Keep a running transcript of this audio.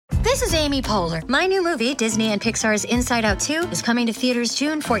This is Amy Poehler. My new movie, Disney and Pixar's Inside Out 2, is coming to theaters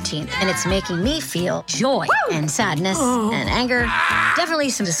June 14th, and it's making me feel joy and sadness and anger, definitely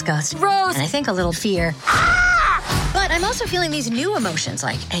some disgust, and I think a little fear. But I'm also feeling these new emotions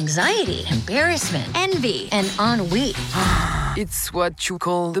like anxiety, embarrassment, envy, and ennui. It's what you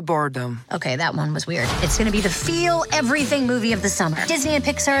call the boredom. Okay, that one was weird. It's gonna be the feel everything movie of the summer. Disney and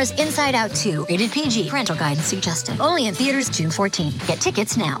Pixar's Inside Out 2, rated PG. Parental guidance suggested. Only in theaters June 14th. Get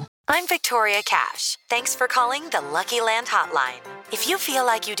tickets now. I'm Victoria Cash. Thanks for calling the Lucky Land Hotline. If you feel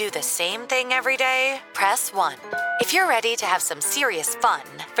like you do the same thing every day, press 1. If you're ready to have some serious fun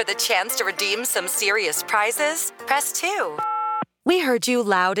for the chance to redeem some serious prizes, press 2. We heard you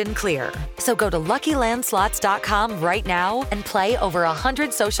loud and clear. So go to LuckyLandSlots.com right now and play over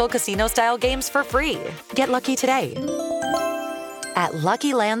 100 social casino-style games for free. Get lucky today at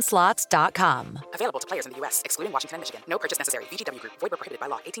LuckyLandSlots.com. Available to players in the U.S., excluding Washington and Michigan. No purchase necessary. VGW Group. Void where prohibited by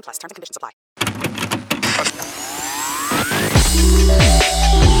law. 18+. Terms and conditions apply.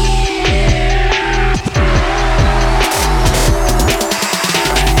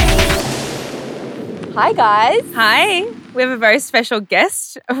 Hi guys. Hi. We have a very special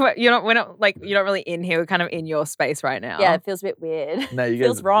guest. We're not really in here. We're kind of in your space right now. Yeah, it feels a bit weird. No, you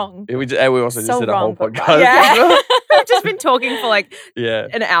feels guys, wrong. We also So just did a whole wrong, but podcast. right. Yeah. We've just been talking for like Yeah.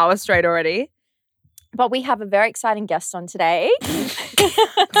 an hour straight already. But we have a very exciting guest on today.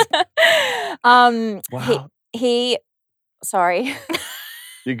 Wow. He sorry.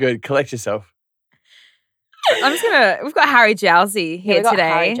 You're good. Collect yourself. We've got Harry Jowsey here We've got today.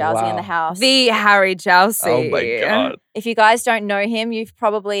 Harry Jowsey in Wow. the house. The Harry Jowsey. Oh my God. If you guys don't know him, you've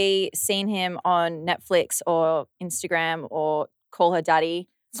probably seen him on Netflix or Instagram or Call Her Daddy.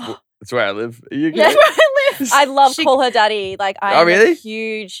 That's where I live. Are you good? That's where I live. I love She- Call Her Daddy. Like I Oh, am really? a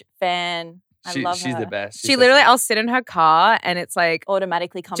huge fan. I love She's her. the best. She literally, I'll sit in her car and it's like,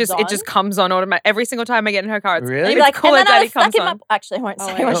 Automatically comes on. it just comes on automatic. Every single time I get in her car, it's Really? And It's you'd be like, Call and Her then I Daddy fuck comes him on. up. Actually, I won't Oh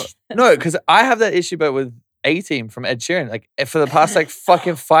say my much. No, because I have that issue, but with A-Team from Ed Sheeran, like for the past like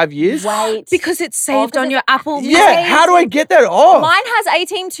fucking 5 years. Wait. because it's saved because on your it's- Apple Yeah, Music. how do I get that off? Mine has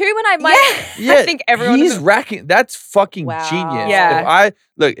A-Team too when I Yeah. I think everyone He's is a- racking. That's fucking Wow. genius. Yeah.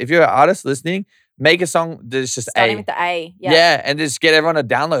 If you're an artist listening, make a song that's just starting A. with the A. Yeah. And just get everyone to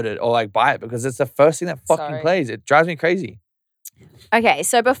download it or like buy it because it's the first thing that fucking Sorry. plays. It drives me crazy. Okay,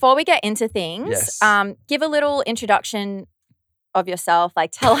 so before we get into things, Yes. give a little introduction of yourself.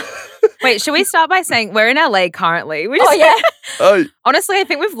 Like tell Wait, should we start by saying we're in LA currently? Oh yeah. Oh, Honestly, I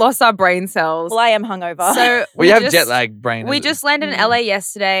think we've lost our brain cells. Well, I am hungover. So we have just- jet lag brain. We just landed in LA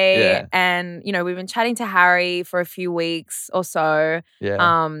yesterday, Yeah. and we've been chatting to Harry for a few weeks or so. Yeah.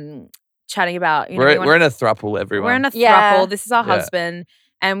 Chatting about We're in a throuple, everyone. we're in a Yeah. throuple. This is our Yeah. husband,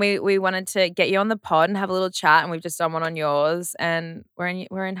 and we wanted to get you on the pod and have a little chat, and we've just done one on yours, and we're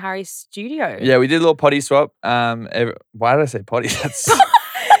in Harry's studio. Yeah, we did a little potty swap. Why did I say potty? That's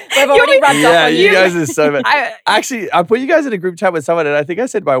We've already rubbed off yeah, on you guys are so bad. I- Actually, I put you guys in a group chat with someone, and I think I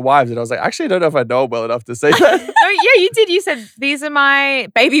said my wives, and I was like, actually, I don't know if I know them well enough to say that. No, yeah, you did. You said these are my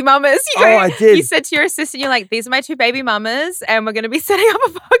baby mamas. Oh, I did. You said to your assistant, you're like, these are my 2 baby mamas, and we're going to be setting up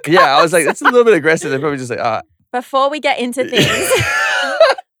a podcast. Yeah, I was like, that's a little bit aggressive. They're probably just like, Before we get into things,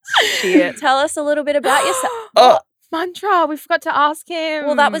 Shit. tell us a little bit about yourself. oh, Mantra, we forgot to ask him.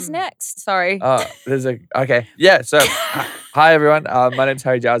 Well, that was next. Sorry. okay. Yeah, so hi, everyone. My name's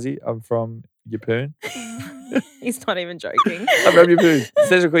Harry Jowsey. I'm from Yeppoon. He's not even joking. I'm from Yeppoon,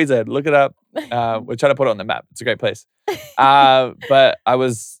 Central Queensland. Look it up. We're trying to put it on the map. It's a great place. But I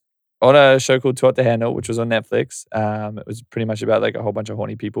was on a show called Taught to Handle, which was on Netflix. It was pretty much about like a whole bunch of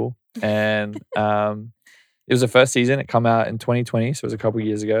horny people. And it was the first season. It came out in 2020, so it was a couple of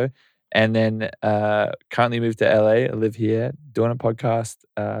years ago. And then currently moved to LA. I live here, doing a podcast,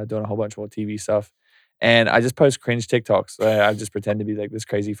 doing a whole bunch more TV stuff. And I just post cringe TikToks. I just pretend to be like this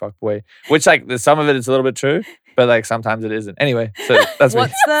crazy fuckboy, which like some of it is a little bit true, but like sometimes it isn't. Anyway, so that's me.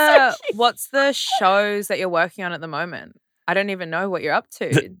 What's the shows that you're working on at the moment? I don't even know what you're up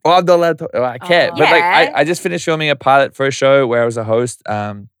to. Well, I'm not allowed to. Well, I can't. But like, Yeah. I just finished filming a pilot for a show where I was a host.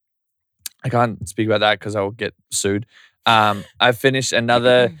 I can't speak about that because I'll get sued. I finished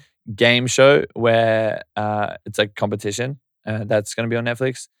another game show where it's like competition. That's going to be on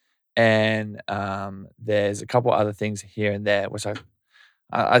Netflix. And there's a couple other things here and there, which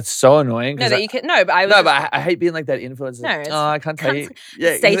it's so annoying. No, that you can. No, but I was. No, but I hate being like that influencer. No, Like, it's- oh, I can't tell you.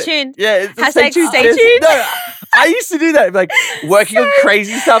 Yeah, Stay 'cause tuned. Yeah, it's the Hashtag stay Yes. tuned. No, I used to do that, like working on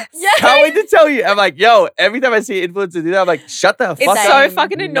crazy stuff. Yeah. Can't wait to tell you. I'm like, yo, every time I see an influencer do that, I'm like, shut the fuck It's up. so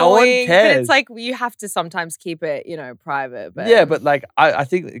fucking No one annoying. But cares. it's like you have to sometimes keep it, private. But Yeah, but like I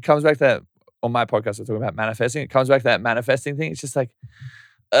think it comes back to that on my podcast. We're talking about manifesting. It comes back to that manifesting thing. It's just like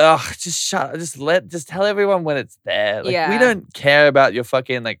just tell everyone when it's there. Like, we Yeah. don't care about your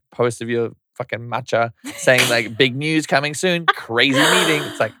fucking like post of your fucking matcha saying like big news coming soon, crazy meeting.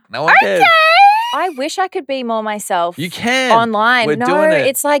 It's like no one cares. I wish I could be more myself. You can Online. We're No, doing it.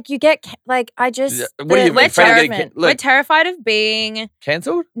 it's like you get like I just. Yeah, what are you We're afraid of getting terrified. We're look, terrified of being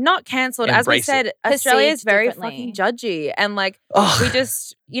cancelled? not cancelled. As we Embrace it. said, Australia is Perceived very differently. fucking judgy. And like, Ugh. we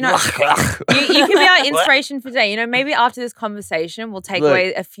just, you know, you can be our inspiration for today. You know, maybe after this conversation, we'll take Look.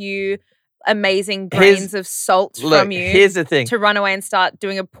 away a few amazing Here's- grains of salt Look, from you here's the thing. to run away and start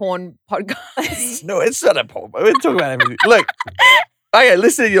doing a porn podcast. No, it's not a porn. We're talking about everything. Look, okay,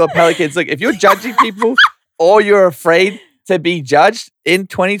 listen to your pelicans. Look, if you're judging people or you're afraid to be judged in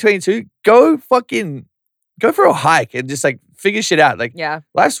 2022, go for a hike and just like figure shit out. Like, Yeah.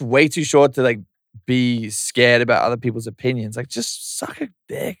 life's way too short to like be scared about other people's opinions. Like, just suck a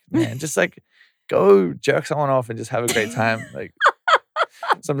dick, man. Just like go jerk someone off and just have a great time. Like,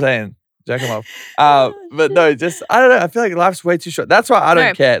 so I'm saying, jerk them off. But no, just I don't know. I feel like life's way too short. That's why I don't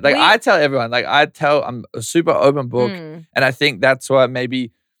No, care. Like, we- I tell everyone. Like, I'm a super open book, Mm. and I think that's why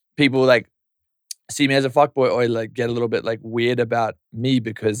maybe people like see me as a fuckboy or like get a little bit like weird about me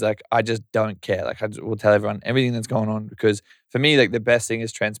because like I just don't care. Like I will tell everyone everything that's going on because for me like the best thing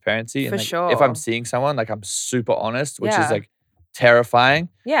is transparency. For And like, sure. if I'm seeing someone, like I'm super honest, which Yeah. is like terrifying.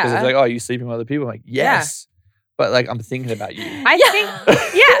 Because Yeah. it's like, oh, you sleeping with other people? I'm like, yes. But like I'm thinking about you. I think,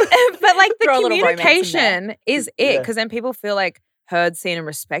 yeah, but like the Throw a little romance in there. communication is it Yeah. because then people feel like heard, seen, and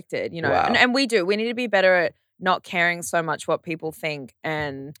respected, you know. Wow. And we do. We need to be better at not caring so much what people think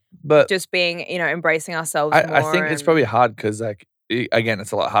and But just being, you know, embracing ourselves more. I think it's and- probably hard because like again,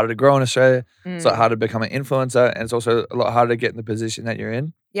 it's a lot harder to grow in Australia. It's a lot Mm. harder to become an influencer, and it's also a lot harder to get in the position that you're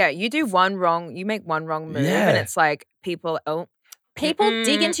in. Yeah, you do one wrong, you make one wrong move, Yeah. and it's like people. People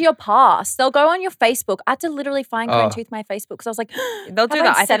dig Mm. into your past. They'll go on your Facebook. I had to literally fine Oh. tooth my Facebook because I was like, They'll do Have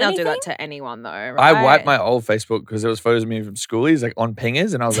that. I I said think they'll do anything? that to anyone though. I Right? wiped my old Facebook because there was photos of me from schoolies like on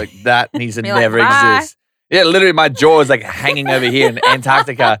pingers, and I was like, that needs to You're like, never "Bye." exist. Yeah, literally, my jaw is like hanging over here in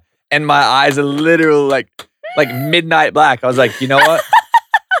Antarctica, and my eyes are literal like midnight black. I was like, you know what?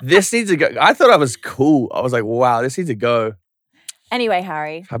 This needs to go. I thought I was cool. I was like, wow, this needs to go. anyway,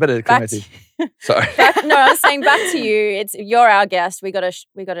 Harry. I better clean my Back teeth. Sorry. No, I was saying back to you. You're our guest. We gotta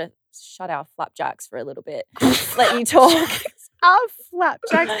shut our flapjacks for a little bit. Let you talk. Our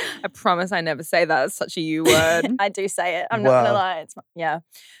flapjacks. I promise I never say that. It's such a you word. I do say it. I'm not gonna Wow. lie. Yeah.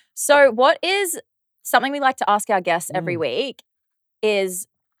 So, what is something we like to ask our guests every week? Is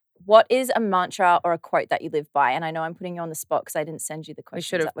what is a mantra or a quote that you live by? And I know I'm putting you on the spot because I didn't send you the We questions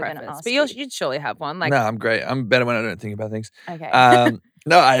should have that we're going to prefaced, ask. but you. you'd surely have one. Like, No, I'm great. I'm better when I don't think about things. Okay.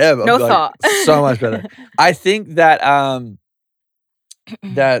 No, I am. I'm No like, thought. So much better. I think that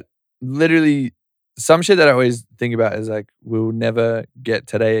that literally some shit that I always think about is like we'll never get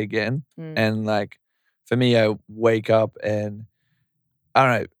today again. Mm. And like for me, I wake up and I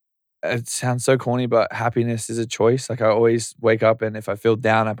don't know. It sounds so corny, but happiness is a choice. Like I always wake up and if I feel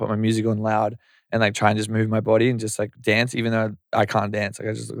down, I put my music on loud and like try and just move my body and just like dance, even though I can't dance. Like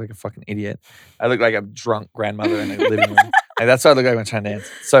I just look like a fucking idiot. I look like a drunk grandmother in a living room. Like that's what I look like when I'm trying to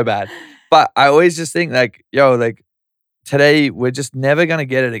dance. So bad. But I always just think like, yo, like today we're just never gonna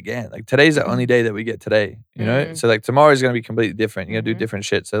get it again. Like today's the only day that we get today, you know? Mhm. So like tomorrow is gonna be completely different. You're gonna Mhm. do different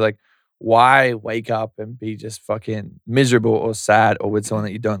shit. So like why wake up and be just fucking miserable or sad or with someone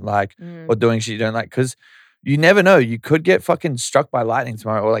that you don't like Mm. or doing shit you don't like? Because you never know. You could get fucking struck by lightning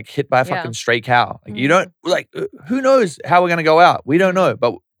tomorrow or like hit by a Yeah. fucking stray cow. Like you Mhm. don't like who knows how we're gonna go out? We don't know.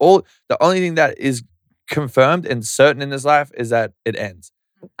 But the only thing that is confirmed and certain in this life is that it ends.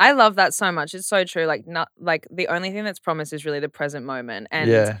 I love that so much. It's so true. Like, not like the only thing that's promised is really the present moment. And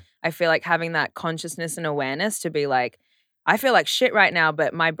yeah. I feel like having that consciousness and awareness to be like, I feel like shit right now,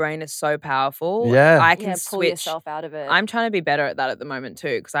 but my brain is so powerful. Yeah. I can yeah, pull switch. yourself out of it. I'm trying to be better at that at the moment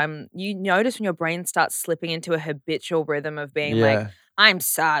too, because you notice when your brain starts slipping into a habitual rhythm of being Yeah. like, I'm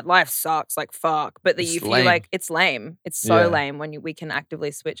sad, life sucks, like fuck. But that It's you feel lame. like it's lame. It's so Yeah. lame when we can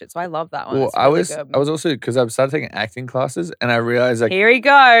actively switch it. So I love that one. Well, It's I really was good. also because I've started taking acting classes and I realized like Here he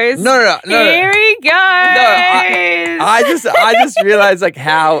goes. no. Here he goes. I just realized like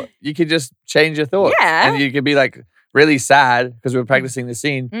how you could just change your thoughts. Yeah. And you could be like really sad because we were practicing the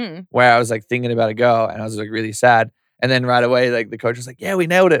scene Mm. where I was like thinking about a girl and I was like really sad. And then right away, like the coach was like, yeah, we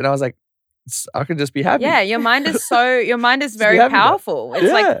nailed it. And I was like, I can just be happy. Yeah, your mind is very be happy about it. powerful.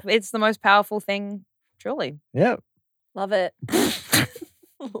 It's like Yeah. it's the most powerful thing, truly. Yeah. Love it.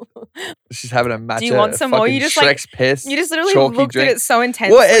 She's having a match. Do you want some more? You just, like- Shrek's piss. You just literally chalky looked drink. at it so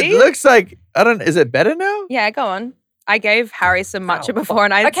intensely. Well, it looks like, is it better now? Yeah, go on. I gave Harry some matcha before,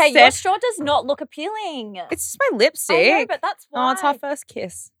 and I Okay, said, your straw does not look appealing. "It's just my lipstick." I know, but that's why. Oh, it's our first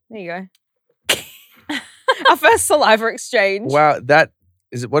kiss. There you go. Our first saliva exchange. Wow, that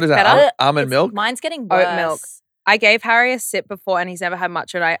is it. What is that? Better? Almond milk? Mine's getting worse. Oat milk. I gave Harry a sip before, and he's never had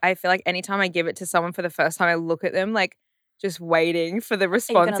matcha. And I feel like anytime I give it to someone for the first time, I look at them like just waiting for the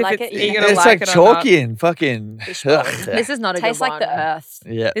response. gonna like it? Are you gonna It's like like it or not? chalky and fucking. This is not a Tastes good like the one. earth.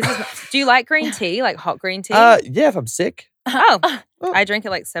 Yeah. This is not, do you like green tea, like hot green tea? Yeah, if I'm sick. Oh, I drink it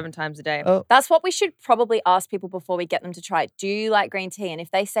like 7 times a day. Oh. That's what we should probably ask people before we get them to try it. Do you like green tea? And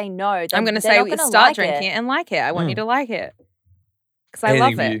if they say no, then I'm going to they're say not gonna start like drinking it and like it. I want you to like it because I Anything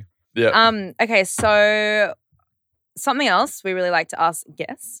love for it. you. Yeah. Okay, so something else we really like to ask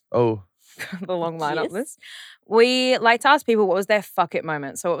guests, Oh. the long lineup Yes. list. We like to ask people what was their fuck it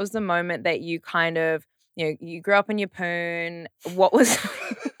moment. So what was the moment that you kind of, you grew up in your poon. What was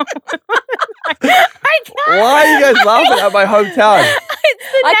I can't. Why are you guys laughing at my hometown?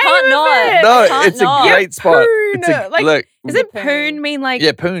 I can't not. No, I can't it's a not. great spot. Poon. It's a, Like, look. Doesn't Poon. poon mean like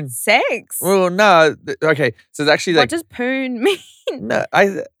Yeah, poon. sex? Well, no. Okay, so it's actually What like does poon mean? no,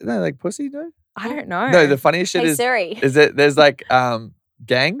 like pussy. No, I don't know. no. The funniest shit Hey is Siri. that there's like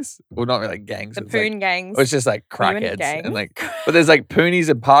gangs. Well, not really gangs. The it's like- poon gangs. It's just like Are you in a crackheads gang? and like, but there's like poonies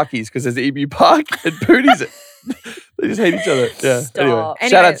and parkies because there's EB Park and poonies. They just hate each other. Yeah. Stop. Anyway, shout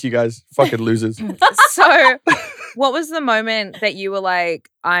Anyway. out to you guys, fucking losers. So, what was the moment that you were like,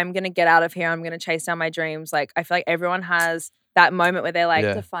 I'm going to get out of here. I'm going to chase down my dreams? Like, I feel like everyone has that moment where they're like,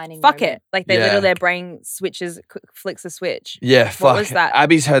 Yeah. Defining fuck moment. it. Like, they Yeah. literally, their brain switches, flicks a switch. Yeah, fuck. What was that?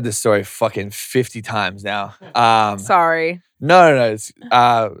 Abby's heard this story fucking 50 times now. Sorry. No, it's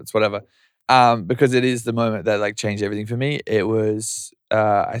whatever. Because it is the moment that like changed everything for me. It was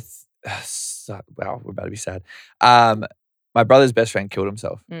wow, we're about to be sad. My brother's best friend killed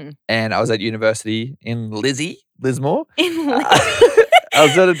himself, and I was at university in Lismore. I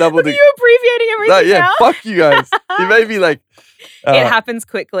was at a double Look at degree. you abbreviating everything Yeah, now. fuck you guys. You made me like. It happens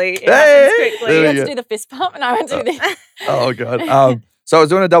quickly. It Hey, happens there quickly. we Let's go. do the fist pump and I went to do this. Oh god. So I was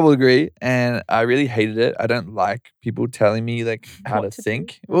doing a double degree and I really hated it. I don't like people telling me like how What to to do.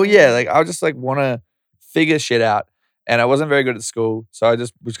 think. Well, yeah, like I just like want to figure shit out. And I wasn't very good at school, so I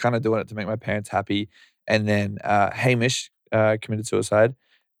just was kind of doing it to make my parents happy. And then Hamish committed suicide,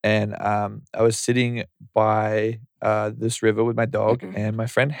 and I was sitting by this river with my dog and my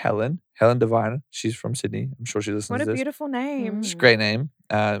friend Helen Devine. She's from Sydney. I'm sure she listens What to a this. beautiful name. She's a great name.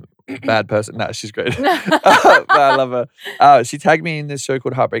 Bad person. No, she's great. But I love her. She tagged me in this show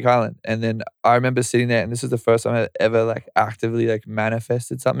called Heartbreak Island. And then I remember sitting there, and this is the first time I ever like actively like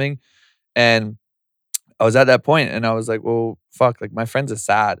manifested something. And I was at that point and I was like, well, fuck, like my friends are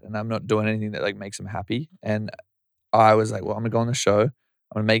sad and I'm not doing anything that like makes them happy. And I was like, well, I'm gonna go on the show. I'm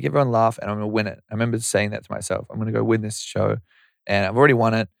gonna make everyone laugh and I'm gonna win it. I remember saying that to myself. I'm gonna go win this show. And I've already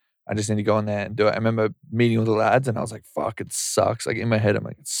won it. I just need to go in there and do it. I remember meeting all the lads and I was like, fuck, it sucks. Like in my head, I'm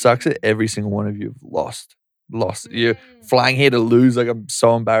like, it sucks that every single one of you have lost. You're flying here to lose. Like I'm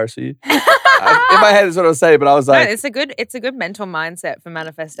so embarrassed for you. In my head, is what I was saying, but I was like, No, it's a good mental mindset for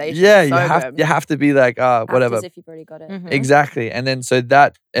manifestation. yeah, So you have to be like, whatever. Act as if you've already got it. Mhm. Exactly. And then so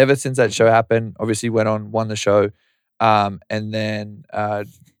that ever since that show happened, obviously won the show. And then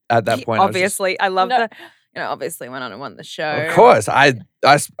at that point, obviously, I love No. that. Obviously went on and won the show. of course, I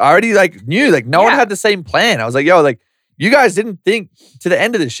already like knew like no one Yeah. had the same plan. I was like, yo, like you guys didn't think to the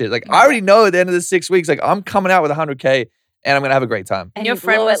end of this shit. Like I already know at the end of the 6 weeks, like I'm coming out with 100K and I'm gonna have a great time. And Your you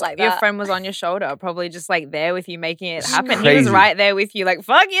friend blew it was like your that. friend was on your shoulder, probably just like there with you, making it It's happen. He was crazy. right there with you, like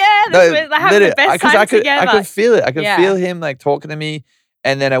fuck yeah, this was having literally, the best 'cause time I could together. feel it. I could Yeah. feel him like talking to me.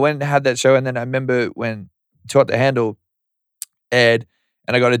 And then I went and had that show. And then I remember when Too Hot to Handle aired,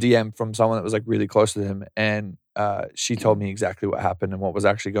 and I got a DM from someone that was like really close to him, and she told me exactly what happened and what was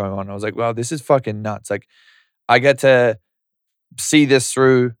actually going on. I was like, wow, this is fucking nuts. Like I get to see this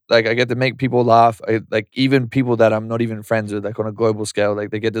through. Like I get to make people laugh. Like even people that I'm not even friends with, like on a global scale,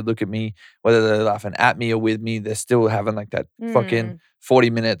 like they get to look at me, whether they're laughing at me or with me, they're still having like that fucking 40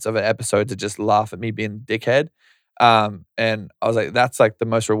 minutes of an episode to just laugh at me being a dickhead. And I was like, that's like the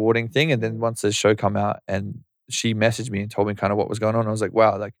most rewarding thing. And then once the show come out and she messaged me and told me kind of what was going on, I was like,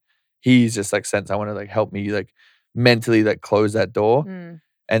 wow, like he's just like sensed I want to like help me like mentally like close that door.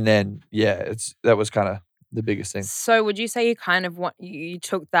 And then yeah, that was kind of the biggest thing. So would you say you kind of you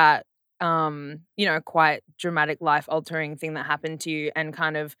took that quite dramatic life altering thing that happened to you and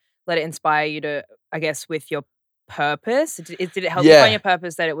kind of let it inspire you to, I guess, with your purpose? Did it help you Yeah. find your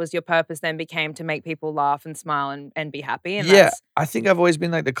purpose, that it was your purpose then became to make people laugh and smile and be happy? And Yeah, that's, I think I've always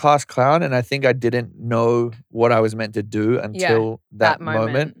been like the class clown, and I think I didn't know what I was meant to do until that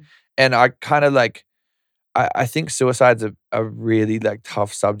moment. And I kind of like, I think suicide's a really like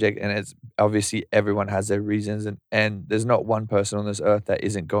tough subject, and it's obviously everyone has their reasons, and there's not one person on this earth that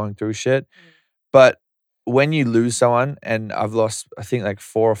isn't going through shit. But when you lose someone, and I've lost I think like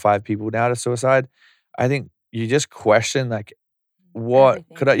 4 or 5 people now to suicide, I think you just question like what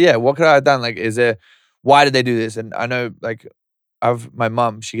could I have done? Like, why did they do this? And I know like my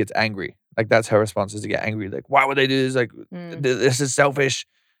mom, she gets angry. Like that's her response, is to get angry. Like, why would they do this? Like this is selfish.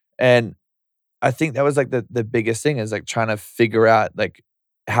 And I think that was like the biggest thing, is like trying to figure out like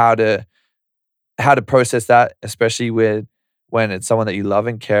how to process that, especially when it's someone that you love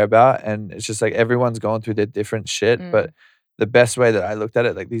and care about. And it's just like everyone's going through their different shit. But the best way that I looked at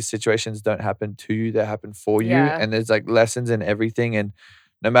it, like these situations don't happen to you, they happen for you. Yeah. And there's like lessons in everything. And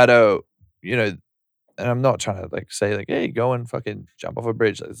no matter, and I'm not trying to like say like, hey, go and fucking jump off a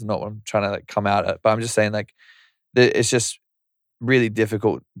bridge. Like, it's not what I'm trying to like come out at. But I'm just saying like, it's just really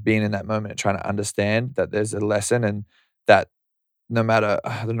difficult being in that moment and trying to understand that there's a lesson, and that no matter,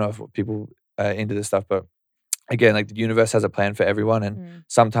 I don't know if people are into this stuff, but again, like the universe has a plan for everyone, and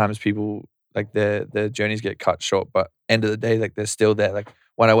sometimes people like their journeys get cut short, but end of the day, like they're still there. Like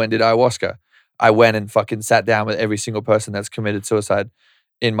when I went and did ayahuasca, I went and fucking sat down with every single person that's committed suicide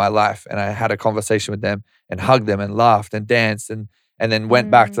in my life, and I had a conversation with them and hugged them and laughed and danced and then went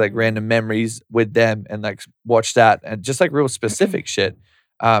back to like random memories with them and like watched that, and just like real specific shit.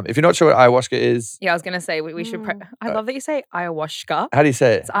 If you're not sure what ayahuasca is, Yeah, I was gonna say we should. I love that you say ayahuasca. how do you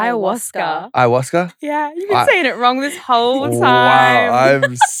say it? It's ayahuasca. Ayahuasca? Yeah, you've been saying it wrong this whole time. Wow,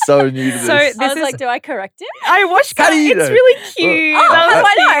 I'm so new to this. So I this was is like, do I correct it? ayahuasca. How do you It's know? really cute. That was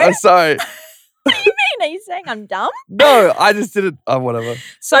I know. I'm sorry. Are you saying I'm dumb? No, I just didn't. Oh, whatever.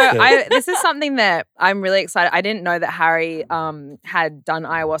 So this is something that I'm really excited. I didn't know that Harry had done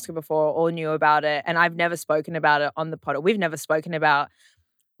ayahuasca before or knew about it, and I've never spoken about it on the pod. We've never spoken about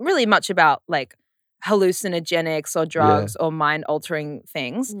really much about like hallucinogenics or drugs or mind altering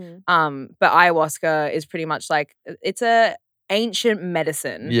things. But ayahuasca is pretty much like, it's a ancient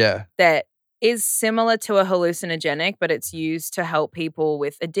medicine Yeah. that is similar to a hallucinogenic, but it's used to help people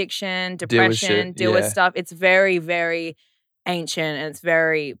with addiction, depression, deal with yeah. stuff. It's very, very ancient, and it's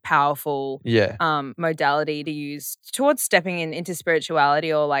very powerful Yeah. modality to use towards stepping into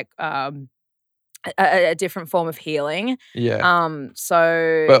spirituality, or like a different form of healing. Yeah.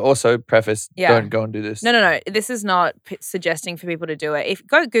 So But also preface, Yeah. don't go and do this. no. This is not suggesting for people to do it. If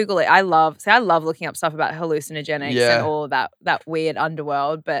go Google it. I love looking up stuff about hallucinogenics and all that weird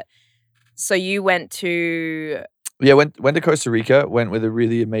underworld. But so you went to Yeah, went to Costa Rica, went with a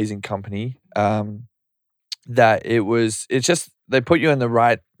really amazing company. That it's just, they put you in the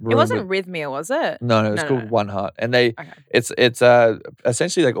right room. it wasn't Rhythmia, was it? No, it's No, called no. One Heart. And Okay. it's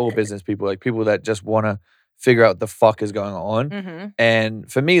essentially like all business people, like people that just want to figure out what the fuck is going on. Mm-hmm.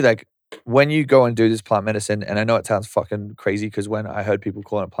 And for me, like when you go and do this plant medicine, and I know it sounds fucking crazy, because when I heard people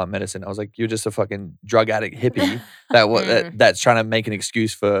calling it plant medicine, I was like, you're just a fucking drug addict hippie that's trying to make an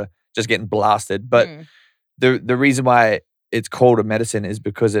excuse for just getting blasted. But the reason why it's called a medicine is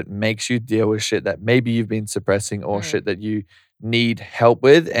because it makes you deal with shit that maybe you've been suppressing, or shit that you need help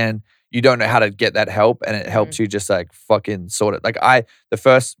with, and you don't know how to get that help, and it helps you just like fucking sort it. Like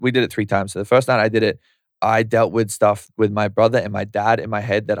we did it 3 times. So the first night I did it, I dealt with stuff with my brother and my dad in my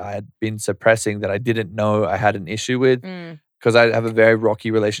head that I had been suppressing, that I didn't know I had an issue with, because I have a very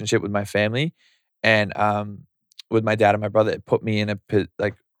rocky relationship with my family. And with my dad and my brother, it put me in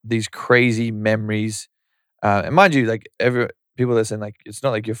like these crazy memories. And mind you, like people listen, like it's not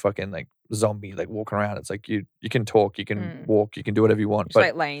like you're fucking like zombie, like walking around. It's like you can talk, you can walk, you can do whatever you want. Just But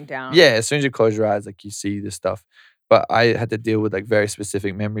like laying down. yeah, as soon as you close your eyes, like you see this stuff. But I had to deal with like very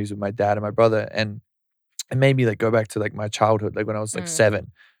specific memories with my dad and my brother, and it made me like go back to like my childhood, like when I was like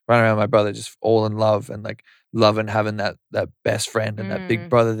 7, running around with my brother, just all in love, and like loving having that best friend and that big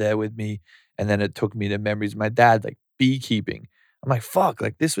brother there with me. And then it took me to memories of my dad, like beekeeping. I'm like, fuck,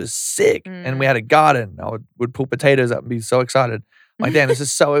 like this was sick. And we had a garden. I would pull potatoes up and be so excited. I'm like, damn, this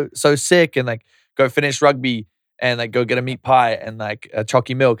is so sick. And like go finish rugby and like go get a meat pie and like a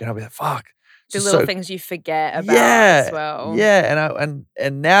chalky milk. And I'll be like, fuck. The little things you forget about Yeah. as well. Yeah.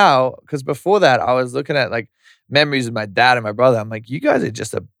 And now, because before that, I was looking at like memories of my dad and my brother. I'm like, you guys are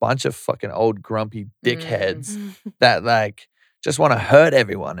just a bunch of fucking old grumpy dickheads that like just want to hurt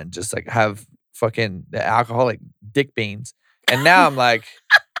everyone and just like have fucking the alcoholic dick beans. And now I'm like,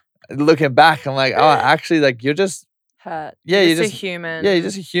 looking back, I'm like, oh, actually, like you're just Hurt. yeah, you're Just just a human. yeah, you're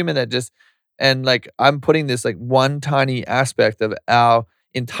just a human that just, and like I'm putting this like one tiny aspect of our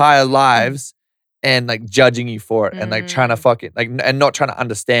entire lives and like judging you for it and like trying to fucking like and not trying to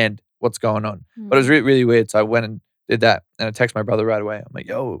understand what's going on. But it was really, really weird. So I went and did that, and I texted my brother right away. I'm like,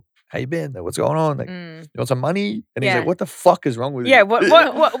 yo, how you been? Like, what's going on? Like, you want some money? And he's Yeah. like, what the fuck is wrong with you? Yeah, what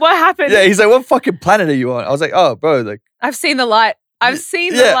happened? Yeah, he's like, what fucking planet are you on? I was like, oh, bro, like, I've seen the light. I've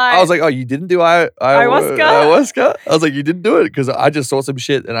seen the yeah. light. I was like, oh, you didn't do ayahuasca? Ayahuasca? I was like, you didn't do it because I just saw some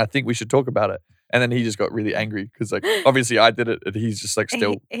shit and I think we should talk about it. And then he just got really angry because, like, obviously I did it and he's just like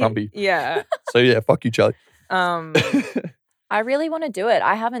still grumpy. Yeah. So yeah, fuck you, Charlie. I really want to do it.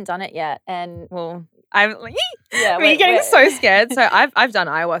 I haven't done it yet. And Well, I'm like, yeah, I'm getting so scared. So I've done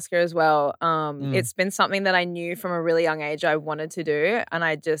ayahuasca as well. Mm. It's been something that I knew from a really young age I wanted to do, and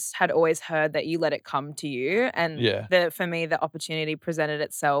I just had always heard that you let it come to you. And for me, the opportunity presented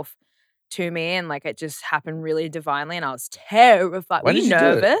itself to me, and like it just happened really divinely. And I was terrified. Were you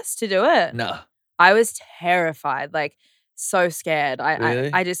nervous to do it? No. I was terrified, like so scared.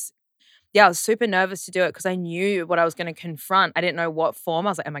 Really? I was super nervous to do it because I knew what I was going to confront. I didn't know what form.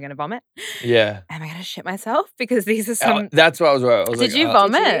 I was like, am I going to vomit? Yeah. Am I going to shit myself? Because these are some... That's what I was worried. Did you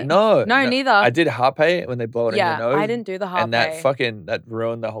vomit? No. No, neither. I did harpe when they blow it in your nose. I didn't do the harpe. And that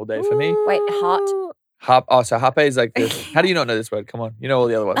ruined the whole day for me. Wait, heart? So harpe is like this. How do you not know this word? Come on. You know all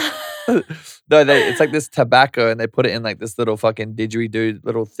the other ones. No, it's like this tobacco and they put it in like this little fucking didgeridoo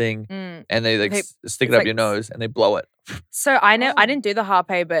little thing and they like stick it up your nose and they blow it. So I know I didn't do the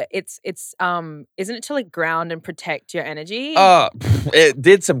harpe, but it's isn't it to like ground and protect your energy? Oh, it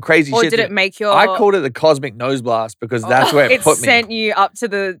did some crazy shit. Or did it make your... I called it the cosmic nose blast because that's where it put me. It sent you up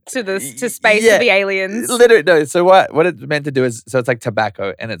to space to the aliens. Literally, no. So what it's meant to do is, so it's like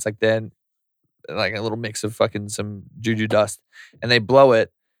tobacco and it's like then like a little mix of fucking some juju dust and they blow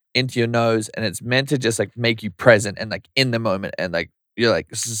it into your nose and it's meant to just like make you present and like in the moment and like you're like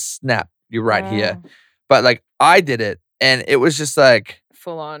snap, you're right here. But like I did it and it was just like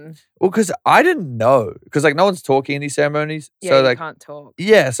full on. Well, because I didn't know because like no one's talking in these ceremonies. Yeah, so you like can't talk.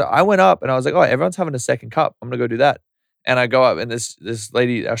 Yeah, so I went up and I was like, oh, everyone's having a second cup. I'm gonna go do that. And I go up and this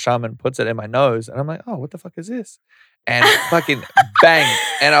lady, our shaman, puts it in my nose and I'm like, oh, what the fuck is this? And fucking bang.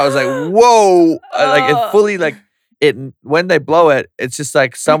 And I was like, whoa. Like it fully like it when they blow it, it's just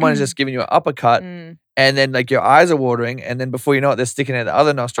like someone's just giving you an uppercut and then like your eyes are watering and then before you know it, they're sticking it at the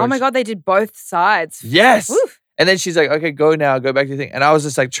other nostril. Oh my God, they did both sides. Yes. Oof. And then she's like, okay, go now, go back to your thing. And I was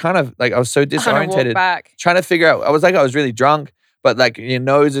just like trying to like I was so disorientated. Trying to figure out I was really drunk. But like your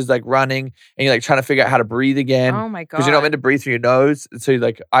nose is like running and you're like trying to figure out how to breathe again. Oh my God. Because you're not meant to breathe through your nose. So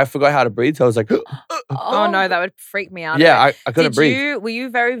like I forgot how to breathe. So I was like, oh no, that would freak me out. Yeah, I couldn't breathe. Were you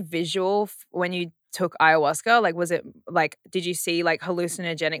very visual when you took ayahuasca? Like was it like, did you see like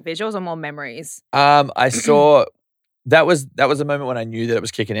hallucinogenic visuals or more memories? I saw, that was a moment when I knew that it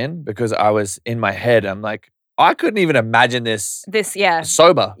was kicking in because I was in my head. I'm like, I couldn't even imagine this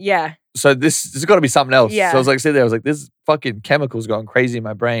sober. Yeah. So this has got to be something else. Yeah. So I was like, sitting there, I was like, this fucking chemicals going crazy in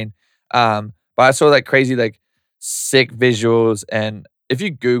my brain. But I saw like crazy, like sick visuals. And if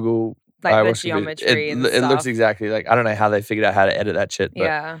you Google like the geometry it and stuff. looks exactly like, I don't know how they figured out how to edit that shit. But,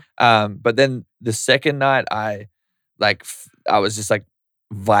 yeah. But then the second night I was just like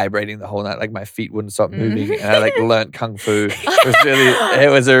vibrating the whole night. Like my feet wouldn't stop moving. And I like learnt Kung Fu. It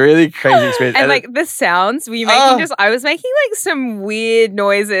was a really crazy experience. And like the sounds, were you making I was making like some weird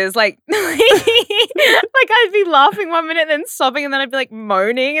noises. Like I'd be laughing 1 minute, then sobbing, and then I'd be like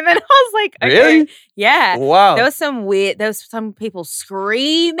moaning. And then I was like, okay. Really? Yeah. Wow. There was some people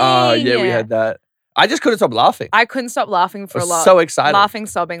screaming. Oh, yeah, we had that. I just couldn't stop laughing. I couldn't stop laughing for a lot. So excited. Laughing,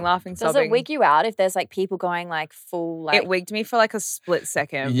 sobbing. Does it wig you out if there's like people going like full like... It wigged me for like a split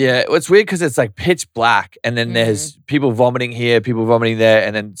second. Yeah, it's weird because it's like pitch black and then there's people vomiting here, people vomiting there,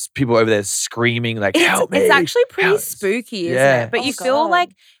 and then people over there screaming like, help me. It's actually pretty spooky, isn't it? But you feel God.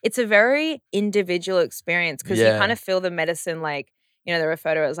 like it's a very individual experience because you kind of feel the medicine like, you know, they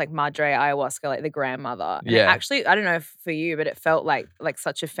refer to it as like Madre Ayahuasca, like the grandmother. And it actually, I don't know for you, but it felt like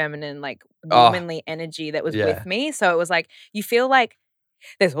such a feminine, like womanly energy that was with me. So it was like, you feel like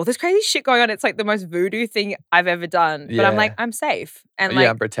there's all this crazy shit going on. It's like the most voodoo thing I've ever done. But I'm like, I'm safe. And like,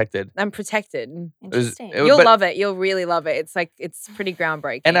 I'm protected. Interesting. You'll love it. You'll really love it. It's like, it's pretty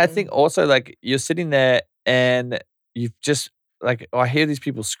groundbreaking. And I think also like you're sitting there and you've just, like, I hear these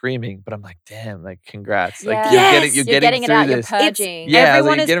people screaming, but I'm like, damn, like, congrats. Like, you're getting it through out, this. you're purging. Yeah, I was Everyone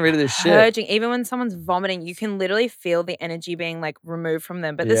like, is getting rid of this purging. shit. Even when someone's vomiting, you can literally feel the energy being like removed from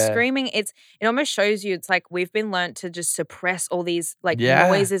them. But the screaming, it almost shows you it's like we've been learnt to just suppress all these like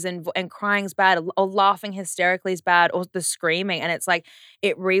noises and crying's bad or laughing hysterically is bad or the screaming. And it's like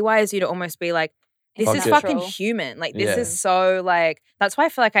it rewires you to almost be like, this is fucking human. Like this is so like, that's why I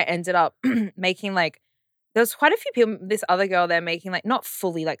feel like I ended up making like, there was quite a few people, this other girl there making like, not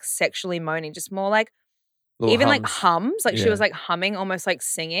fully like sexually moaning, just more like, little even hums. Like hums. Like she was like humming, almost like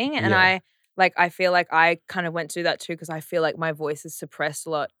singing. And I like I feel like I kind of went through that too because I feel like my voice is suppressed a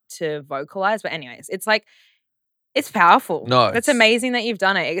lot to vocalize. But anyways, it's like it's powerful. No, it's it's- amazing that you've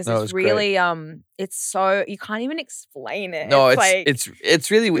done it. It's, No, it's it's great. really it's so you can't even explain it. No, like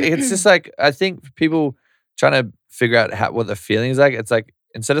it's really it's just like I think people trying to figure out what the feeling is like. It's like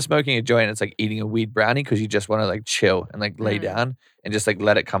instead of smoking a joint, it's like eating a weed brownie because you just want to like chill and like lay down and just like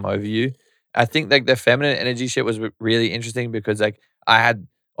let it come over you. I think like the feminine energy shit was really interesting because like I had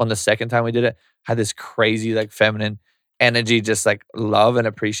on the second time we did it, had this crazy like feminine energy, just like love and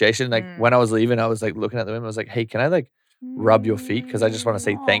appreciation. Like when I was leaving, I was like looking at the women, I was like, hey, can I like rub your feet? Because I just want to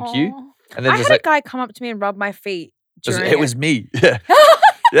say thank you. And then I just had like a guy come up to me and rub my feet. it was me. Yeah.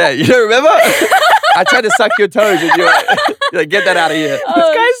 Yeah, you don't remember? I tried to suck your toes and you're like, get that out of here. This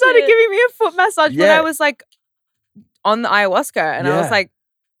guy started giving me a foot massage when Yeah. I was like on the ayahuasca, and I was Yeah. like,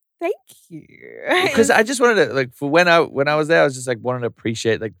 "Thank you." Because I just wanted to like for when I was there, I was just like wanting to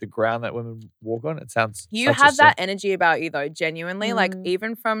appreciate like the ground that women walk on. It sounds You such a have that sim- energy about you though, genuinely. Like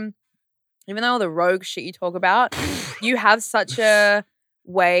even though all the rogue shit you talk about, you have such a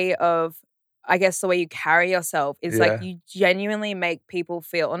way of, I guess the way you carry yourself is like Yeah. you genuinely make people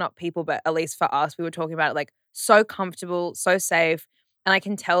feel, or not people, but at least for us, we were talking about it, like so comfortable, so safe. And I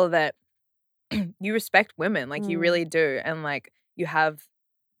can tell that you respect women, like you really do. And like you have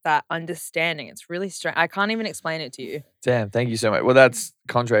that understanding. It's really strange. I can't even explain it to you. Damn, thank you so much. Well, that's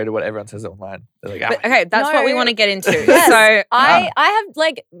contrary to what everyone says online. They're like, But okay, that's what we No. want to get into. Yes. So I have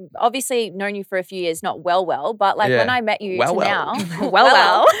like obviously known you for a few years, not well, but like when Yeah. I met you Well, to well. now,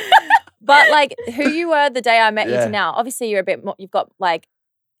 well. but like who you were the day I met you Yeah. to now, obviously you're a bit more,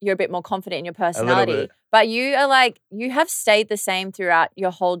 you're a bit more confident in your little personality, bit. but you are like, you have stayed the same throughout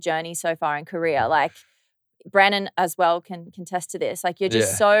your whole journey so far in Korea. Like Brandon as well can contest to this. Like you're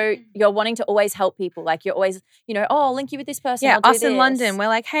just you're wanting to always help people. Like you're always, oh, I'll link you with this person. Yeah, I'll do us in this. London, we're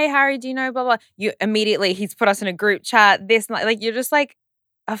like, hey, Harry, do you know blah, blah. You immediately, he's put us in a group chat, this, and like you're just like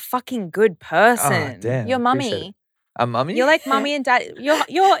a fucking good person. oh, damn. Your appreciate mummy. it. I'm mummy? You're like mummy and daddy. He's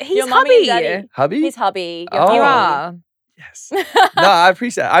Your hubby. mummy and daddy. hubby? His hubby. Your Oh. You hubby. are. Yes. No, I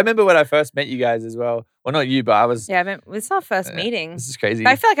appreciate it. I remember when I first met you guys as well. Well, not you, but I was. Yeah, it's our first meeting. This is crazy.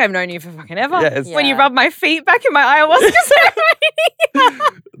 I feel like I've known you for fucking ever. Yeah, it's- When you Yeah. rubbed my feet back in my ayahuasca ceremony.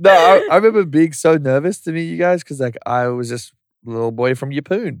 No, I remember being so nervous to meet you guys because like I was just a little boy from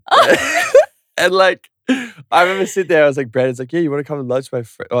Yapoon. And like I remember sitting there, I was like, Brandon's like, yeah, you want to come to lunch with my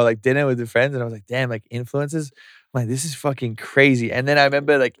friend or like dinner with the friends? And I was like, damn, like influencers. I'm like, this is fucking crazy. And then I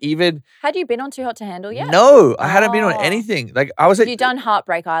remember like even Had you been on Too Hot to Handle yet? no, I hadn't been on Oh. anything. Like I was at You'd done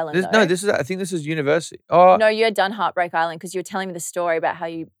Heartbreak Island. though. I think this was university. Oh, No, you had done Heartbreak Island because you were telling me the story about how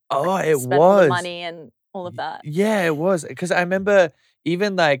you oh, it spent all the was money and all of that. Yeah, it was. Because I remember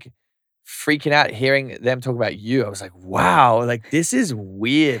even like freaking out hearing them talk about you. I was like, wow, like this is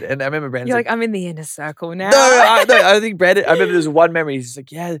weird. And I remember Brandon's You're like, I'm in the inner circle now. no, I think Brandon, I remember there's one memory. He's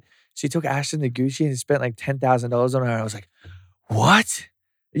like, yeah, she took Ashton to Gucci and spent like $10,000 on her. And I was like, what?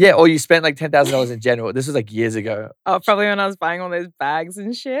 Yeah, or you spent like $10,000 in general. This was like years ago. Oh, probably when I was buying all those bags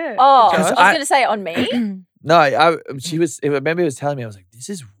and shit. Oh, I Because was I- going to say on me. No, I remember he was telling me, I was like, this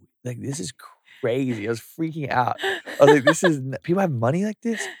is crazy. I was freaking out. I was like, people have money like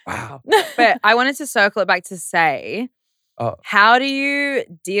this? Wow. But I wanted to circle it back to say, Oh. how do you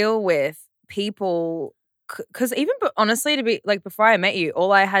deal with people? Because even honestly, to be like, before I met you,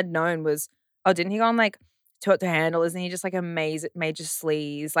 all I had known was, oh, didn't he go on like Too Hot to Handle? Isn't he just like a major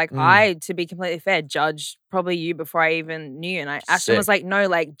sleaze? Like I, to be completely fair, judged probably you before I even knew you. And Ashton Sick. was like, no,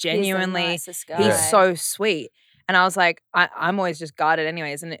 like He's the genuinely, nicest guy. he's so sweet. And I was like, I'm always just guarded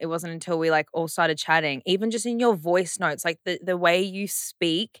anyways. And it wasn't until we like all started chatting, even just in your voice notes, like the way you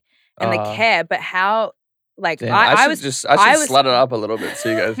speak and the care, but how like Damn, I should was slut it up a little bit so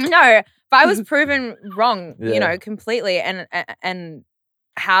you guys. no, but I was proven wrong, Yeah. completely. And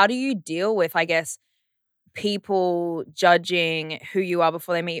how do you deal with, I guess, people judging who you are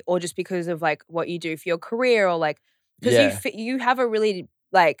before they meet, or just because of like what you do for your career, or like because Yeah. you have a really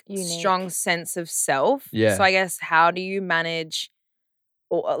like Unique. strong sense of self. Yeah. So I guess how do you manage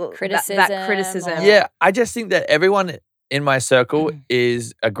that Criticism criticism? or- Yeah, I just think that everyone in my circle Mm.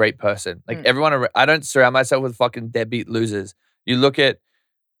 is a great person. Like everyone, I don't surround myself with fucking deadbeat losers. You look at,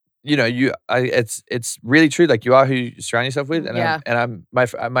 it's really true. Like you are who you surround yourself with, and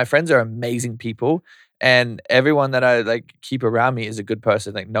my friends are amazing people, and everyone that I like keep around me is a good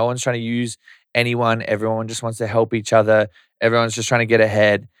person. Like no one's trying to use anyone. Everyone just wants to help each other. Everyone's just trying to get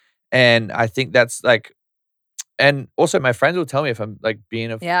ahead, and I think that's like. And also, my friends will tell me if I'm like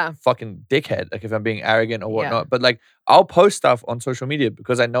being a fucking dickhead, like if I'm being arrogant or whatnot. But like, I'll post stuff on social media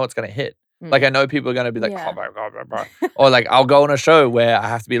because I know it's gonna hit. Like I know people are gonna be like, Yeah. oh my god, blah, blah. Or like I'll go on a show where I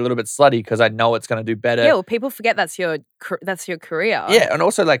have to be a little bit slutty because I know it's gonna do better. Yeah, well, people forget that's your career. Yeah, and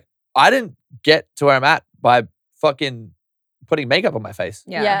also like I didn't get to where I'm at by fucking putting makeup on my face.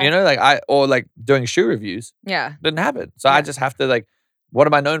 Yeah. You know, like or like doing shoe reviews. Yeah. Didn't happen. So I just have to like, what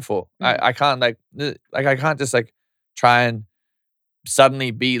am I known for? Mm. I can't like I can't just like try and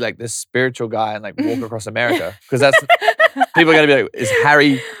suddenly be like this spiritual guy and like walk across America because that's people are gonna be like, is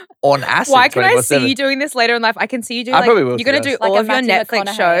Harry on acid? Why can I see 24/7? you doing this later in life? I can see you doing I like probably will, you're gonna to be do honest. all Like of a your Matthew Netflix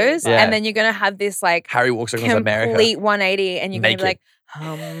McConaughey shows, vibe. Yeah. and then you're gonna have this like Harry walks across America. complete 180, and you're gonna be Naked.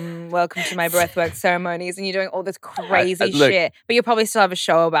 like, welcome to my breathwork ceremonies, and you're doing all this crazy look, shit, but you'll probably still have a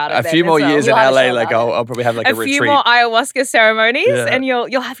show about it. A then few as more well. years in You'll have a LA, show like about I'll probably have like a a few retreat. more ayahuasca ceremonies, Yeah. and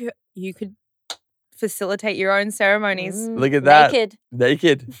you'll have you could facilitate your own ceremonies. Look at that. Naked.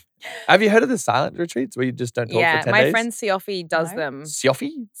 Naked. Have you heard of the silent retreats where you just don't talk Yeah, for 10 my days? friend Siofi does No. them.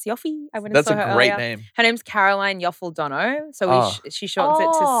 Siofi? Siofi, I went and That's saw a her great earlier. name. Her name's Caroline Yoffel-Dono, so Oh. she shortens it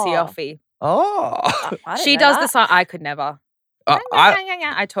to Oh. Siofi. Oh. I didn't She know does that. the song. I could never.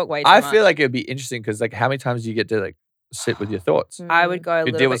 I talk way too I much. feel like it would be interesting because like how many times do you get to like sit with your thoughts? I would go a You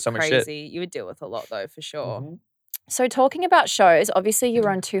little deal bit with so much shit. crazy. You would deal with a lot though, for sure. Mhm. So talking about shows, obviously you were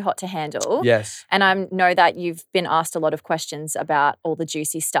on Too Hot to Handle. Yes. And I know that you've been asked a lot of questions about all the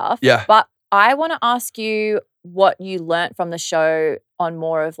juicy stuff. Yeah. But I want to ask you what you learnt from the show on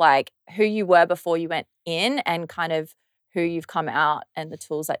more of like who you were before you went in and kind of who you've come out and the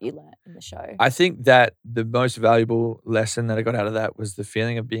tools that you learnt in the show. I think that the most valuable lesson that I got out of that was the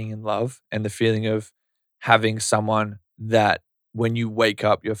feeling of being in love and the feeling of having someone that when you wake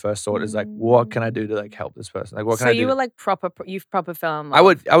up, your first thought is like, what can I do to like help this person? Like, what can So I do? you were like you've proper fell in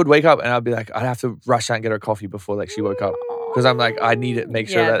love. I would wake up and I'd be like, I'd have to rush out and get her coffee before like she woke up because I'm like, I need to make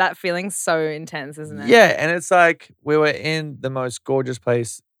sure yeah, that that feeling's so intense, isn't it? yeah, and it's like we were in the most gorgeous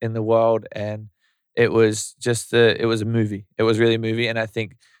place in the world, and it was just it was a movie. It was really a movie, and I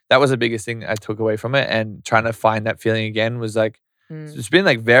think that was the biggest thing I took away from it. And trying to find that feeling again was like it's been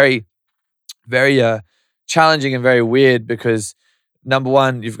like very, very challenging and very weird because number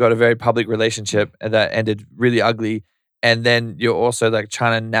one, you've got a very public relationship that ended really ugly, and then you're also like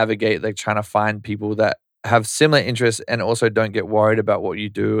trying to navigate, like trying to find people that have similar interests and also don't get worried about what you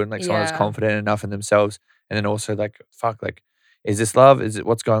do and like someone that's Yeah. confident enough in themselves. And then also like, fuck, like, is this love? Is it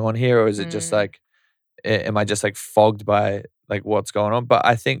what's going on here? Or is it just like, am I just like fogged by like what's going on? But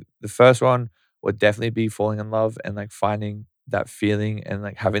I think the first one would definitely be falling in love and like finding that feeling and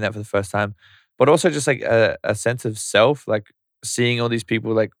like having that for the first time. But also just like a sense of self, like seeing all these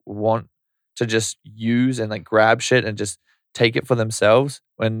people like want to just use and like grab shit and just take it for themselves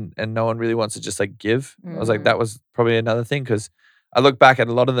and no one really wants to just like give. I was like, that was probably another thing because I look back at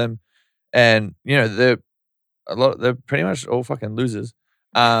a lot of them and you know they're pretty much all fucking losers.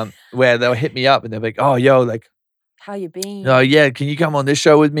 Where they'll hit me up and they're like, oh yo, like, How you been? oh yeah, can you come on this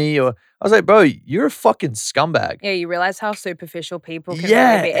show with me? Or I was like, bro, you're a fucking scumbag. Yeah, you realize how superficial people can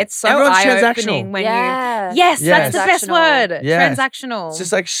Yeah, really be. It's so everyone's eye-opening transactional. when Yeah. you. Yes, Yes. that's the best Transactional. word. Yes. Transactional. It's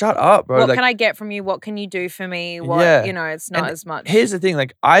just like, shut up, bro. what Like, can I get from you? What can you do for me? What Yeah. you know, it's not And as much. here's the thing,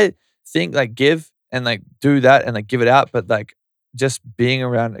 like I think like give and like do that and like give it out, but like just being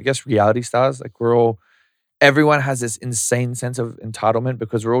around, I guess, reality stars, like everyone has this insane sense of entitlement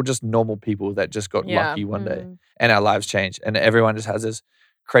because we're all just normal people that just got Yeah. lucky one day and our lives changed. And everyone just has this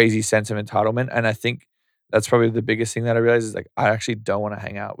crazy sense of entitlement. And I think that's probably the biggest thing that I realized is like, I actually don't want to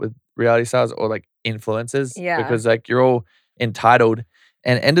hang out with reality stars or like influencers Yeah. because like you're all entitled.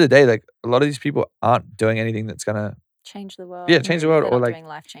 And end of the day, like a lot of these people aren't doing anything that's going to, Change the world. Yeah, change the world, They're or not like- doing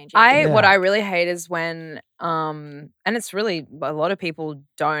life changing. What Yeah. I really hate is when and it's really a lot of people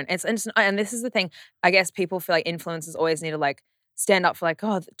don't. And this is the thing. I guess people feel like influencers always need to like stand up for like,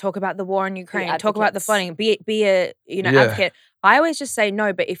 oh, talk about the war in Ukraine, talk about the advocates. funding, be a Yeah. advocate. I always just say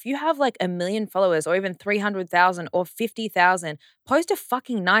no, but if you have like 1 million followers or even 300,000 or 50,000, post a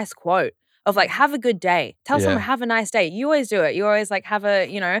fucking nice quote of like, have a good day. Tell Yeah. someone, have a nice day. You always do it. You always like have a,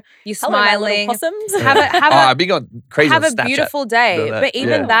 you Hello, my little smiling. possums. Have a oh, I've been going crazy have on a Snapchat. beautiful day. Doing that. But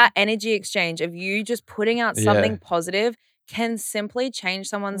even Yeah. that energy exchange of you just putting out something Yeah. positive can simply change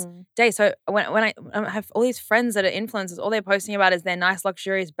someone's Mm. day. So when I have all these friends that are influencers, all they're posting about is their nice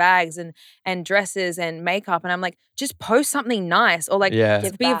luxurious bags and dresses and makeup, and I'm like, just post something nice or like Yeah.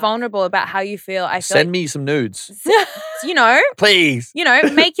 Give be back. vulnerable about how you feel. I feel Send me some nudes, like, you know, please.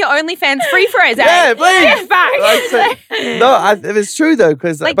 make your OnlyFans free for us. Yeah, please. Give back. It's true though,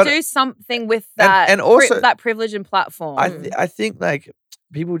 because like but do something with that and also- that privilege and platform. I think like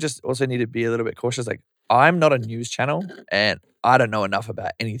people just also need to be a little bit cautious. Like I'm not a news channel, and I don't know enough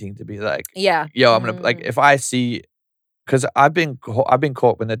about anything to be like, yeah. yo, I'm gonna like if I see, because I've been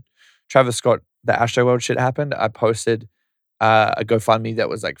caught when they're Travis Scott, the Astroworld shit happened, I posted a GoFundMe that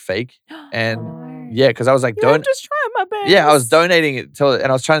was like fake. And yeah, because I was like, I'm just trying my best. yeah, I was donating it and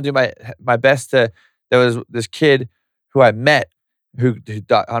I was trying to do my best to. There was this kid who I met who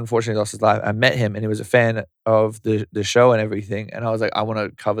unfortunately lost his life. I met him and he was a fan of the show and everything. And I was like, I want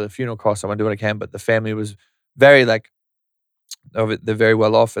to cover the funeral costs. I want to do what I can. But the family was very they're very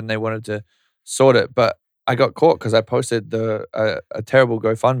well off and they wanted to sort it. But I got caught because I posted a terrible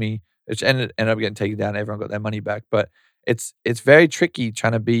GoFundMe, which ended up getting taken down. Everyone got their money back. But it's very tricky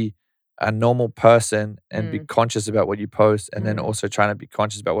trying to be a normal person and be conscious about what you post and then also trying to be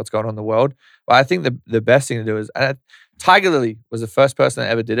conscious about what's going on in the world. But I think the best thing to do is, Tiger Lily was the first person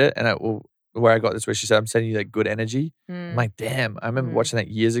that ever did it. And where I got this, where she said, I'm sending you like good energy. I'm like, damn, I remember watching that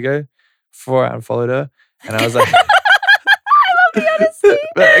years ago before I unfollowed her. And I was like, I love the honesty.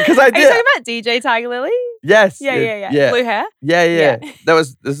 Because I Are you did. talking about DJ Tiger Lily? Yes. Yeah. Blue hair? Yeah.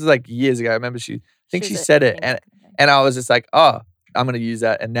 This is like years ago. I remember she said it. And I was just like, oh, I'm going to use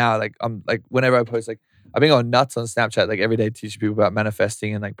that. And now like, I'm like, whenever I post, like I've been going nuts on Snapchat, like every day teaching people about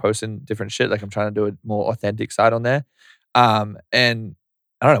manifesting and like posting different shit. Like I'm trying to do a more authentic side on there. And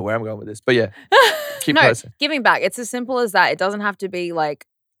I don't know where I'm going with this, but yeah, keep posting. Giving back. It's as simple as that. It doesn't have to be like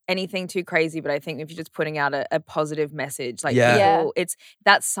anything too crazy, but I think if you're just putting out a positive message, like people,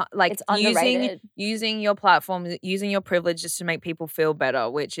 that's like It's using your platform, using your privilege just to make people feel better,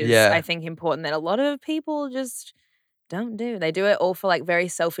 which is I think important that a lot of people just don't do. They do it all for like very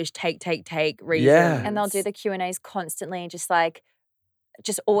selfish take reasons. Yeah. And they'll do the Q&As constantly, just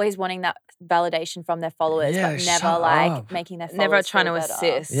always wanting that validation from their followers, Yeah, but shut never like up. making their followers Never trying feel to better.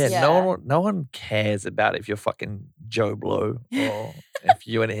 assist. Yeah, Yeah. no one cares about if you're fucking Joe Blow or if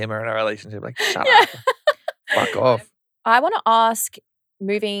you and him are in a relationship. Like, shut up. Fuck off. I want to ask,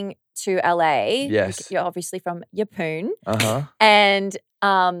 moving to LA, Yes. you're obviously from Yeppoon, Uh-huh. and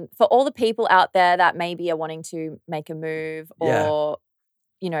for all the people out there that maybe are wanting to make a move or,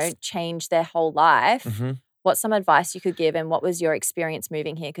 change their whole life, Mm-hmm. what's some advice you could give and what was your experience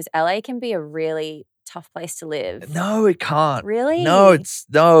moving here? Because LA can be a really tough place to live. No, it can't. Really? No,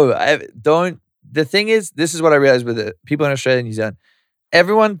 don't. The thing is, this is what I realized with the people in Australia and New Zealand.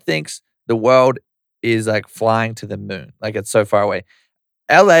 Everyone thinks the world is like flying to the moon. Like it's so far away.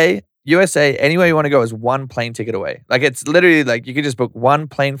 LA, USA, anywhere you want to go is one plane ticket away. Like it's literally like you could just book one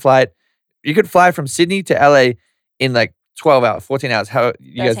plane flight. You could fly from Sydney to LA in like 12 hours, 14 hours. How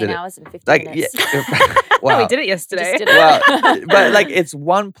you guys 13 did it? hours and 15 Like, minutes. yeah. Wow. No, we did it yesterday. Just did it. Wow. But like it's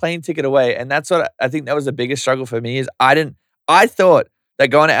one plane ticket away. And that's what I think that was the biggest struggle for me is I thought that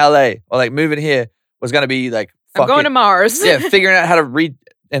going to LA or like moving here was going to be like, I'm going to Mars. yeah, figuring out how to read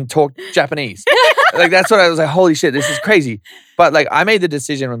and talk Japanese. Like that's what I was like, holy shit, this is crazy. But like I made the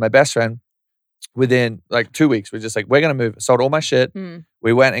decision with my best friend within like 2 weeks. We're just like, we're going to move. Sold all my shit. I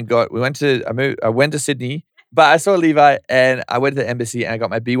went to Sydney, but I saw Levi and I went to the embassy and I got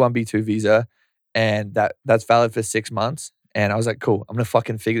my B1, B2 visa and that's valid for 6 months. And I was like, cool, I'm going to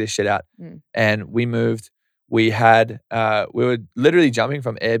fucking figure this shit out. And we moved. We were literally jumping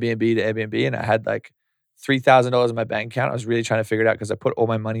from Airbnb to Airbnb and I had like $3,000 in my bank account. I was really trying to figure it out because I put all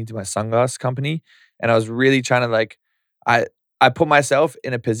my money into my sunglass company and I was really trying to like, I put myself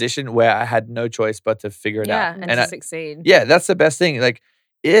in a position where I had no choice but to figure it out. And to succeed. Yeah, that's the best thing. Like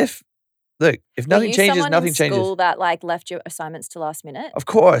if nothing changes, nothing changes. School that like left your assignments to last minute? Of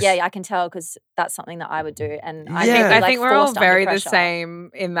course. Yeah, I can tell because that's something that I would do. And Yeah. I think we're all forced under very the pressure.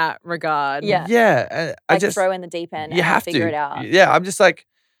 same in that regard. Yeah. Yeah. I Like just throw in the deep end you and have figure to it out. Yeah, I'm just like,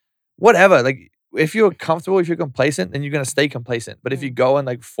 whatever. Like if you're comfortable, if you're complacent, then you're gonna stay complacent. But if you go and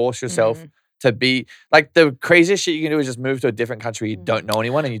like force yourself to be like the craziest shit you can do is just move to a different country. You don't know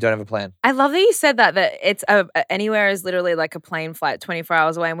anyone and you don't have a plan. I love that you said that it's anywhere is literally like a plane flight 24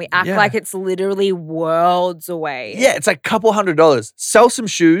 hours away and we act like it's literally worlds away. Yeah, it's like a couple $100. Sell some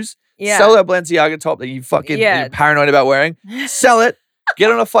shoes. Yeah. Sell that Balenciaga top that you fucking you're paranoid about wearing. Sell it.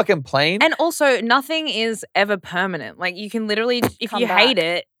 Get on a fucking plane. And also, nothing is ever permanent. Like you can literally, if Come you back. hate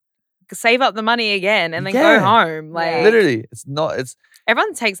it, save up the money again and then Yeah. go home. Like Literally, it's.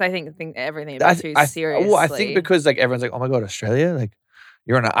 everyone takes, I think everything a bit too seriously. Well, I think because like everyone's like, oh my god, Australia, like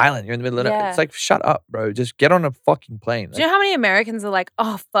you're on an island, you're in the middle of it. Yeah. It's like, shut up, bro. Just get on a fucking plane. Do you know how many Americans are like,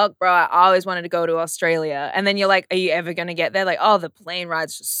 oh, fuck, bro, I always wanted to go to Australia. And then you're like, are you ever going to get there? Like, oh, the plane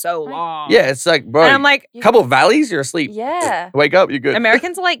ride's just so long. Yeah, it's like, bro. And I'm like, couple of valleys, you're asleep. Yeah. Wake up, you're good.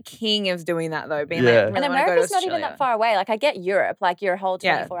 Americans are like king of doing that though. Being Yeah. like, And really wanna go to America's not even Australia. that far away. Like I get Europe, like your whole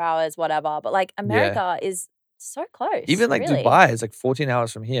Yeah. 24 hours, whatever. But like America is so close. Even like really. Dubai is like 14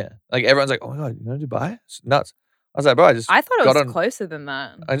 hours from here. Like everyone's like, oh my god, you know Dubai? It's nuts. I was like, bro, I thought it got was on- closer than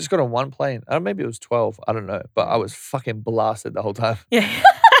that. I just got on one plane. I don't know, maybe it was 12. I don't know. But I was fucking blasted the whole time. Yeah.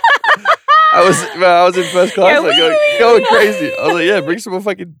 I was in first class, Yeah, like going crazy. I was like, yeah, bring some more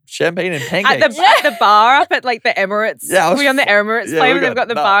fucking champagne and pancakes. At the bar up at like the Emirates. Yeah, I was we on the Emirates yeah, plane we and they've got got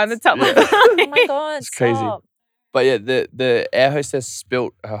the bar on the nuts. top Yeah. of the Oh my God. It's crazy. Stop. But yeah, the air hostess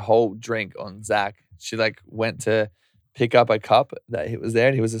spilt her whole drink on Zach. She like went to pick up a cup that he was there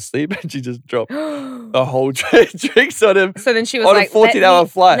and he was asleep, and she just dropped the whole drinks on him. So then she was On a like, 14-hour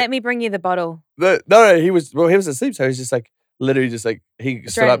flight. Let me bring you the bottle. No, he was asleep, so he was just like literally just like he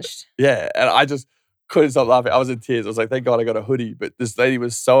stood up. Drenched. Yeah, and I just couldn't stop laughing. I was in tears. I was like, thank God I got a hoodie. But this lady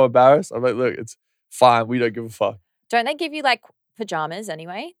was so embarrassed. I'm like, look, it's fine. We don't give a fuck. Don't they give you like pajamas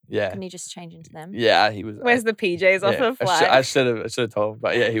anyway? Yeah. Can you just change into them? Yeah, he was. Where's the PJs off the flight? I should have told him,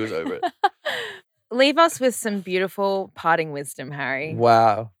 but yeah, he was over it. Leave us with some beautiful parting wisdom, Harry.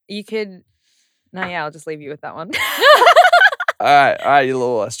 Wow. You could. No, yeah, I'll just leave you with that one. All right, you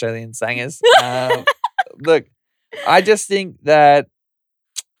little Australian singers. Look, I just think that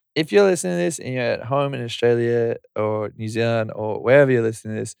if you're listening to this and you're at home in Australia or New Zealand or wherever you're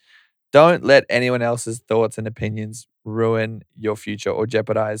listening to this, don't let anyone else's thoughts and opinions ruin your future or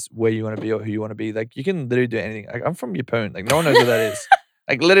jeopardize where you want to be or who you want to be. Like, you can literally do anything. Like, I'm from Yeppoon. Like, no one knows what that is.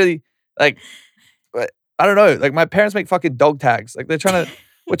 Like, literally, like, I don't know. Like, my parents make fucking dog tags. Like, we're trying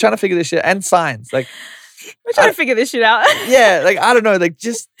to figure this shit and signs. Like, We're trying to figure this shit out. yeah, like, I don't know. Like,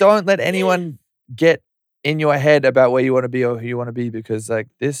 just don't let anyone get in your head about where you want to be or who you want to be, because like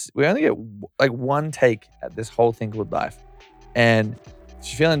we only get like one take at this whole thing called life. And if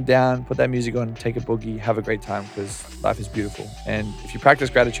you're feeling down, put that music on, take a boogie, have a great time, because life is beautiful. And if you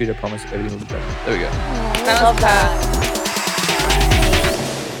practice gratitude, I promise everything will be better. There we go. I love that.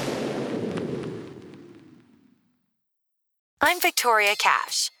 I'm Victoria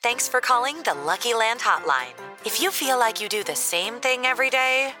Cash. Thanks for calling the Lucky Land Hotline. If you feel like you do the same thing every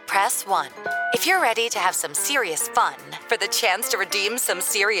day, press 1. If you're ready to have some serious fun for the chance to redeem some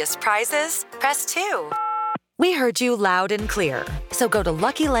serious prizes, press 2. We heard you loud and clear. So go to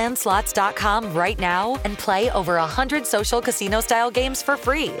LuckyLandSlots.com right now and play over 100 social casino-style games for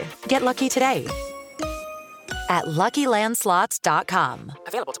free. Get lucky today at LuckyLandSlots.com.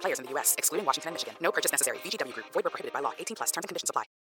 Available to players in the U.S., excluding Washington and Michigan. No purchase necessary. VGW Group. Void where prohibited by law. 18+. Terms and conditions apply.